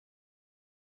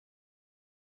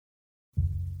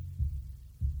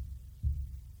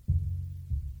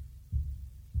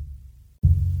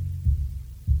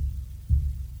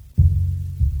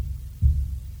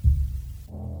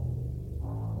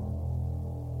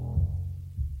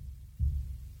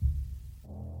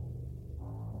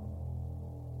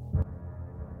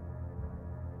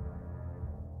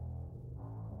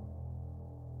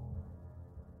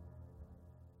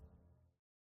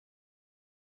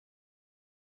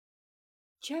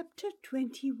Chapter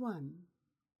 21.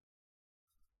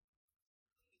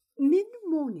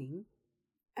 Mid-morning,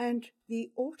 and the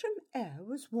autumn air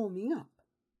was warming up,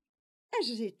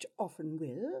 as it often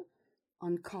will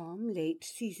on calm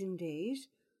late-season days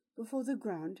before the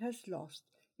ground has lost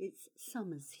its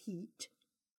summer's heat.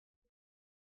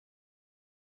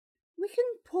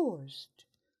 Wickham paused,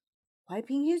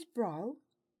 wiping his brow,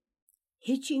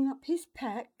 hitching up his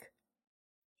pack,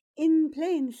 in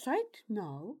plain sight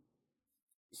now,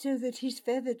 so that his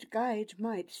feathered guide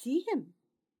might see him.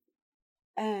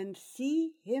 And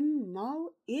see him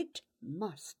now it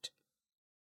must.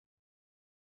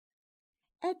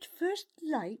 At first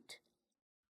light,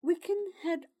 Wickham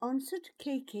had answered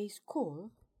K.K.'s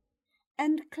call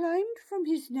and climbed from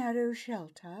his narrow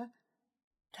shelter,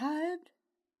 tired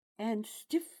and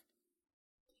stiff,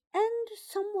 and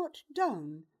somewhat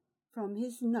down from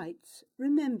his night's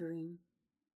remembering.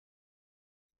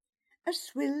 A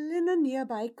swill in a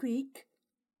nearby creek,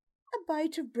 a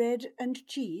bite of bread and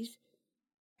cheese,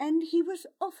 and he was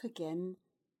off again,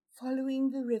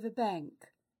 following the river bank.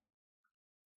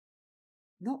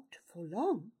 Not for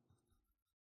long.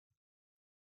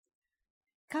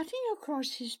 Cutting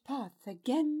across his path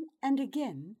again and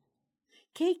again,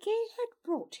 K.K. had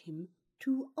brought him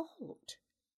to a halt.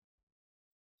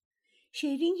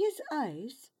 Shading his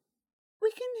eyes,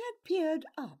 Wickham had peered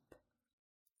up.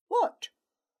 What?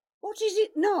 What is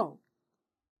it now?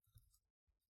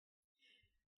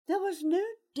 There was no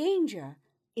danger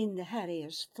in the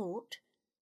harrier's thought.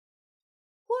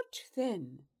 What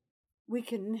then?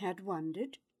 Wickham had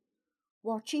wondered,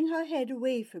 watching her head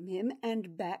away from him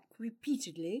and back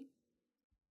repeatedly.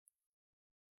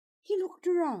 He looked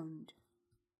around.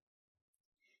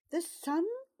 The sun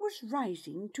was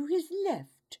rising to his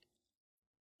left.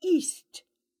 East,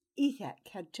 Ethak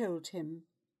had told him.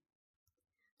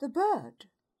 The bird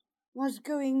was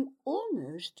going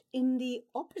almost in the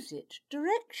opposite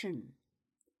direction,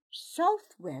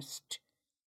 southwest,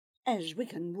 as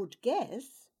Wickham would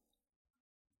guess.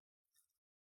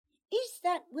 "Is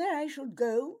that where I should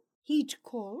go?" he'd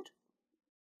called.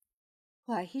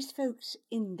 Why his folks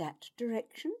in that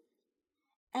direction?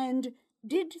 And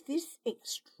did this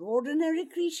extraordinary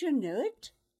creature know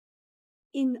it?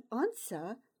 In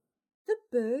answer, the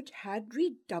bird had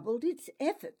redoubled its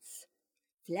efforts,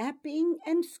 flapping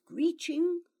and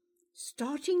screeching,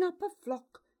 starting up a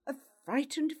flock of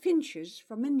frightened finches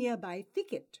from a nearby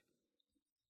thicket.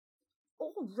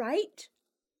 "All right,"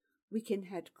 Wickham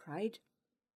had cried.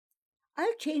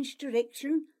 "I'll change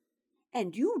direction,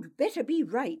 and you'd better be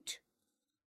right."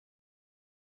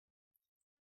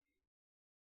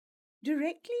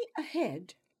 Directly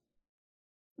ahead,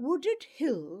 wooded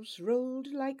hills rolled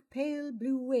like pale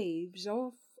blue waves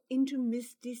off into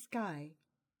misty sky.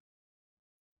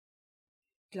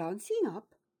 Glancing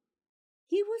up,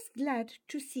 he was glad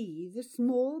to see the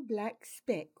small black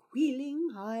speck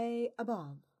wheeling high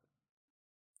above.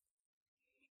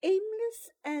 Aimless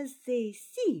as they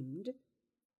seemed,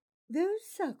 those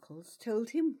circles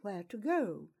told him where to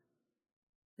go,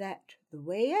 that the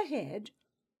way ahead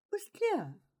was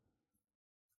clear.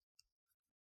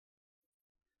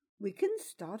 Wickham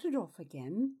started off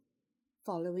again,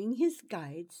 following his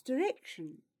guide's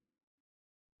direction.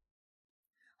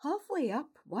 Halfway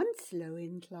up one slow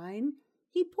incline,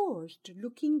 he paused,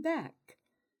 looking back,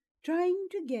 trying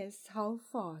to guess how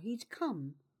far he'd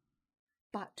come.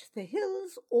 But the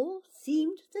hills all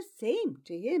seemed the same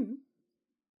to him.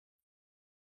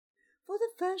 For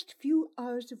the first few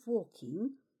hours of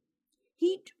walking,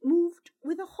 he'd moved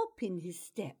with a hop in his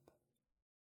step,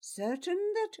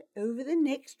 certain that over the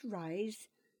next rise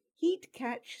he'd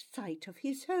catch sight of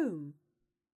his home.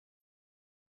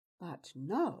 But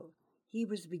now he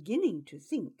was beginning to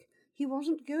think he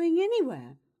wasn't going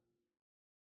anywhere.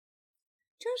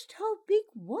 Just how big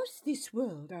was this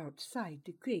world outside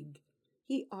the crig?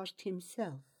 He asked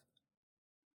himself.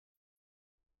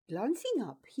 Glancing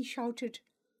up, he shouted,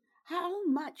 "How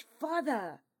much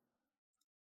farther?"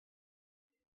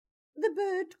 The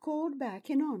bird called back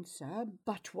in answer,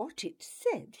 but what it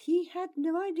said he had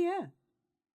no idea.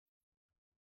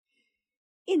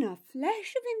 In a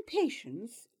flash of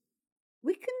impatience,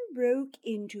 Wickham broke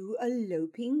into a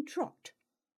loping trot.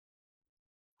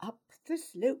 Up the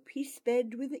slope he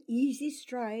sped with easy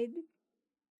stride,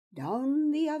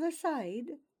 down the other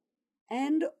side,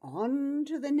 and on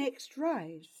to the next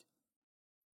rise.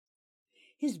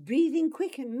 His breathing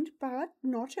quickened, but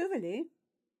not overly.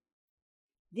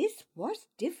 This was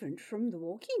different from the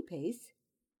walking pace,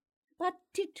 but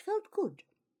it felt good,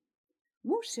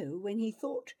 more so when he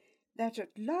thought that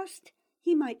at last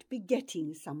he might be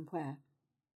getting somewhere.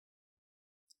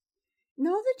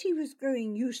 Now that he was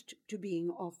growing used to being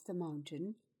off the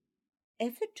mountain,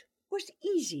 effort was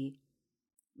easy,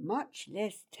 much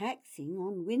less taxing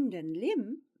on wind and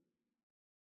limb.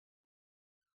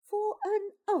 For an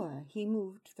hour he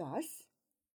moved thus,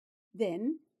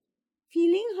 then,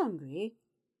 feeling hungry,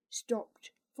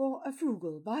 stopped for a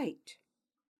frugal bite.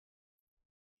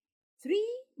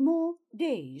 3 more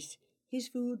days his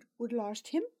food would last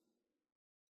him.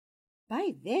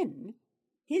 By then,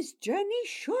 his journey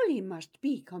surely must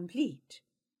be complete.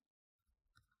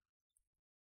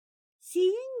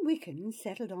 Seeing Wiccan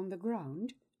settled on the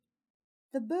ground,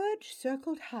 the bird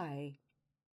circled high.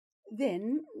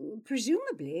 Then,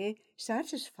 presumably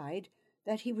satisfied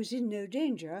that he was in no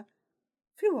danger,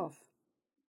 flew off.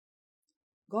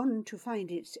 Gone to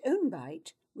find its own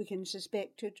bite, Wiccan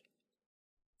suspected.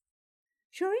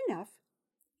 Sure enough,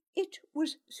 it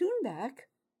was soon back,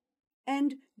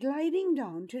 and gliding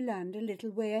down to land a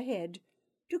little way ahead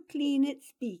to clean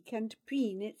its beak and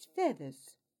preen its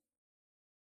feathers.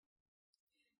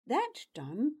 That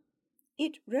done,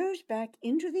 it rose back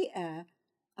into the air,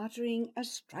 uttering a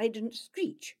strident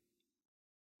screech.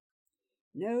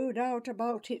 No doubt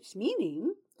about its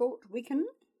meaning, thought Wiccan,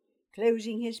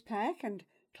 closing his pack and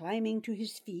climbing to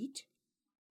his feet.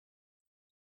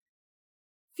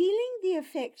 Feeling the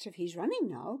effects of his running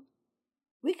now,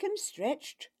 Wiccan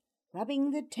stretched,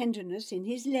 rubbing the tenderness in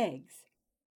his legs.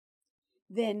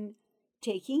 Then,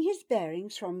 taking his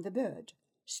bearings from the bird,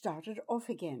 started off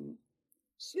again,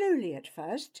 slowly at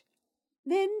first,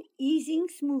 then easing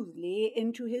smoothly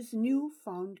into his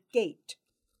new-found gait.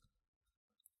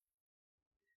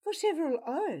 For several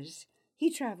hours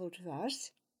he travelled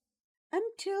thus,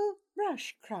 until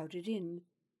brush crowded in,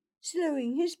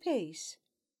 slowing his pace.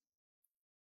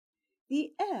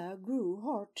 The air grew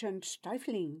hot and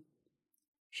stifling,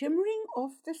 shimmering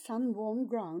off the sun-warm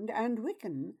ground, and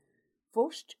Wiccan,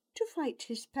 forced to fight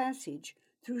his passage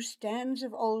through stands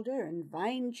of alder and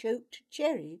vine-choked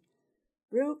cherry,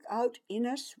 broke out in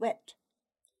a sweat,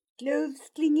 clothes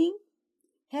clinging,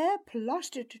 hair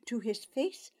plastered to his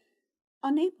face,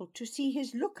 unable to see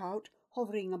his lookout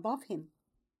hovering above him.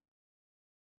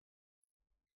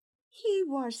 He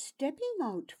was stepping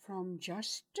out from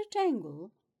just a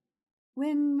tangle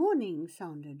when morning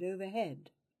sounded overhead.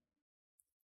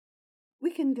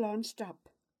 Wiccan glanced up.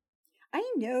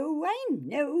 I know,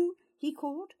 he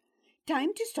called.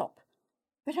 Time to stop,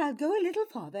 but I'll go a little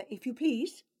farther, if you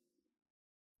please.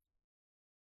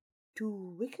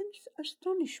 To Wiccan's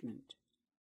astonishment,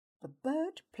 the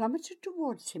bird plummeted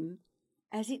towards him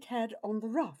as it had on the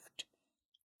raft,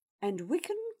 and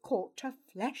Wiccan caught a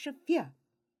flash of fear.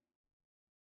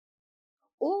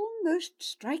 Almost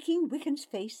striking Wiccan's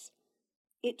face,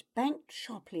 it banked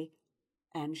sharply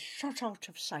and shot out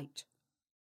of sight.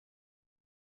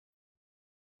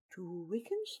 To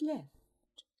Wiccan's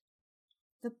left,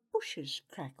 the bushes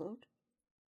crackled.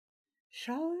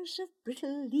 Showers of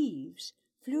brittle leaves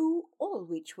flew all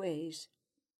which ways,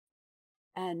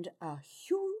 and a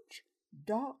huge,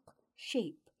 dark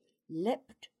shape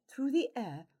leapt through the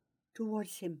air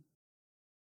towards him.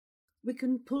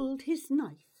 Wiccan pulled his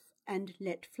knife and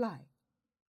let fly.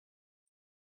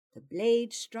 The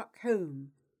blade struck home,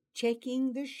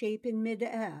 checking the shape in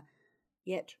mid-air,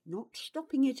 yet not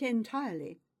stopping it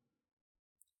entirely.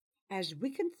 As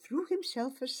Wiccan threw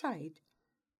himself aside,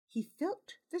 he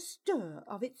felt the stir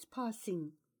of its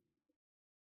passing.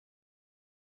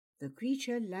 The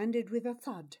creature landed with a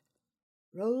thud,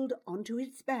 rolled onto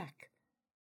its back,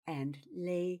 and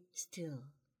lay still.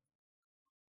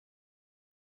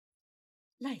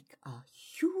 Like a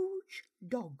huge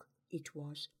dog it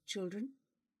was, children.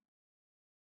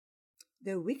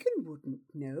 Though Wiccan wouldn't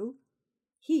know,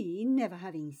 he never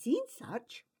having seen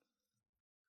such.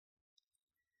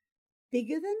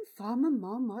 Bigger than Farmer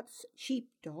Marmot's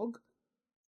sheepdog,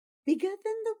 bigger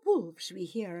than the wolves we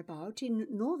hear about in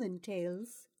northern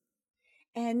tales,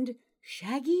 and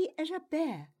shaggy as a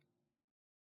bear,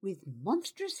 with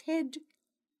monstrous head,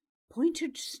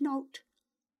 pointed snout,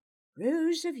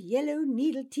 rows of yellow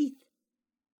needle teeth,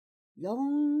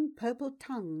 long purple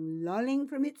tongue lolling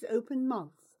from its open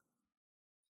mouth.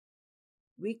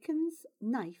 Wiccan's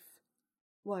knife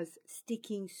was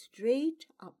sticking straight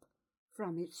up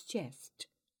from its chest.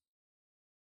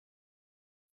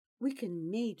 Wiccan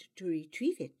made to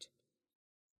retrieve it,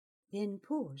 then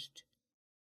paused.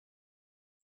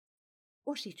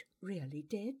 Was it really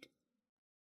dead?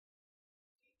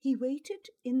 He waited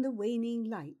in the waning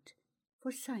light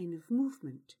for sign of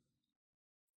movement.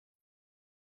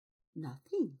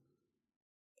 Nothing,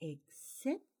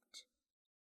 except...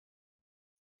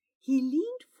 He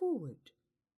leaned forward.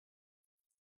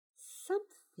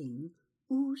 Something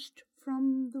oozed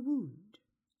from the wound.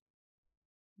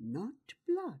 Not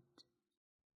blood,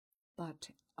 but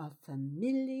a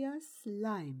familiar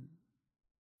slime.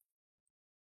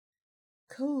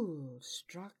 Cold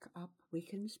struck up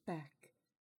Wiccan's back,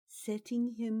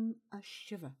 setting him a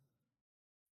shiver.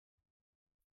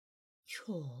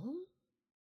 Chorl?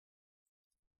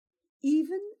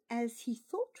 Even as he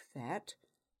thought that,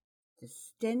 the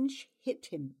stench hit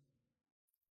him.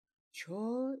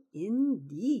 Chorl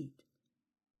indeed.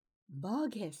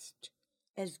 Barghest,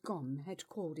 as Gom had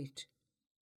called it.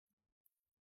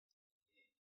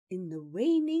 In the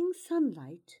waning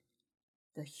sunlight,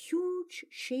 the huge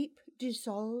shape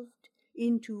dissolved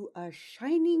into a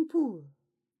shining pool,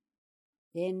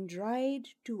 then dried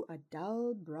to a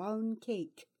dull brown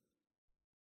cake.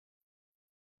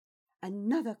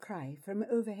 Another cry from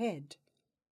overhead.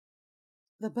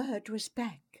 The bird was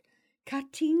back,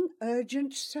 cutting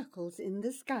urgent circles in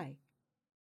the sky.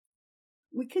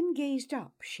 Wiccan gazed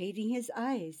up, shading his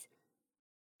eyes.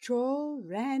 Chorl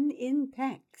ran in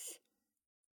packs.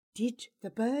 Did the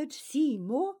bird see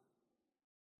more?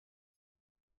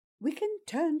 Wiccan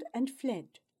turned and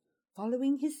fled,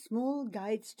 following his small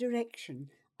guide's direction,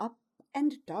 up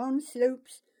and down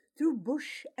slopes, through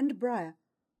bush and briar.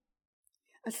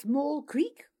 A small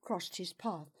creek crossed his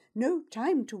path. No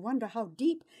time to wonder how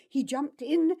deep. He jumped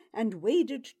in and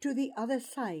waded to the other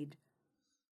side.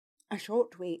 A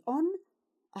short way on,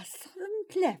 a sudden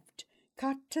cleft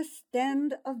cut a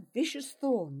stand of vicious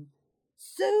thorn,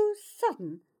 so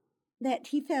sudden that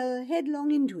he fell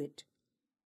headlong into it.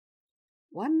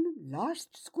 One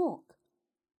last squawk,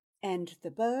 and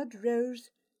the bird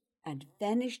rose and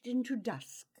vanished into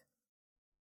dusk.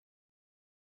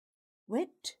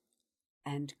 Wet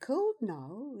and cold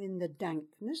now in the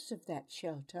dankness of that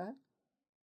shelter,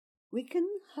 Wiccan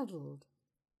huddled,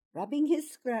 rubbing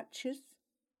his scratches,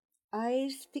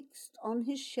 eyes fixed on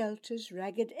his shelter's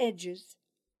ragged edges,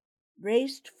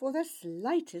 braced for the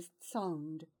slightest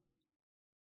sound.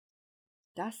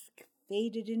 Dusk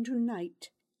faded into night.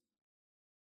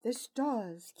 The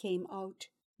stars came out,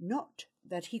 not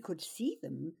that he could see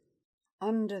them,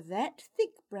 under that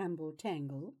thick bramble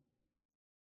tangle.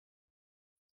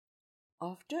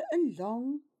 After a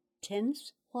long,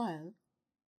 tense while,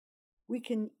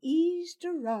 Wiccan eased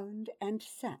around and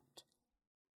sat,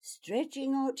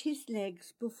 stretching out his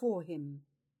legs before him.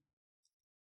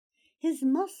 His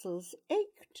muscles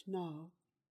ached now,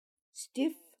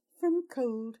 stiff from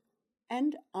cold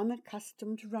and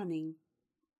unaccustomed running.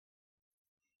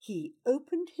 He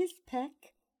opened his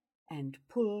pack and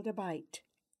pulled a bite.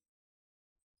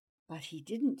 But he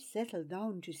didn't settle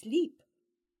down to sleep.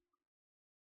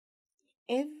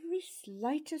 Every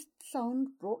slightest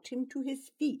sound brought him to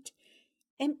his feet,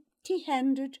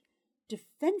 empty-handed,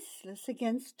 defenceless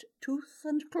against tooth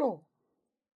and claw,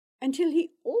 until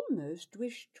he almost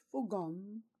wished for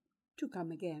Gom to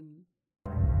come again.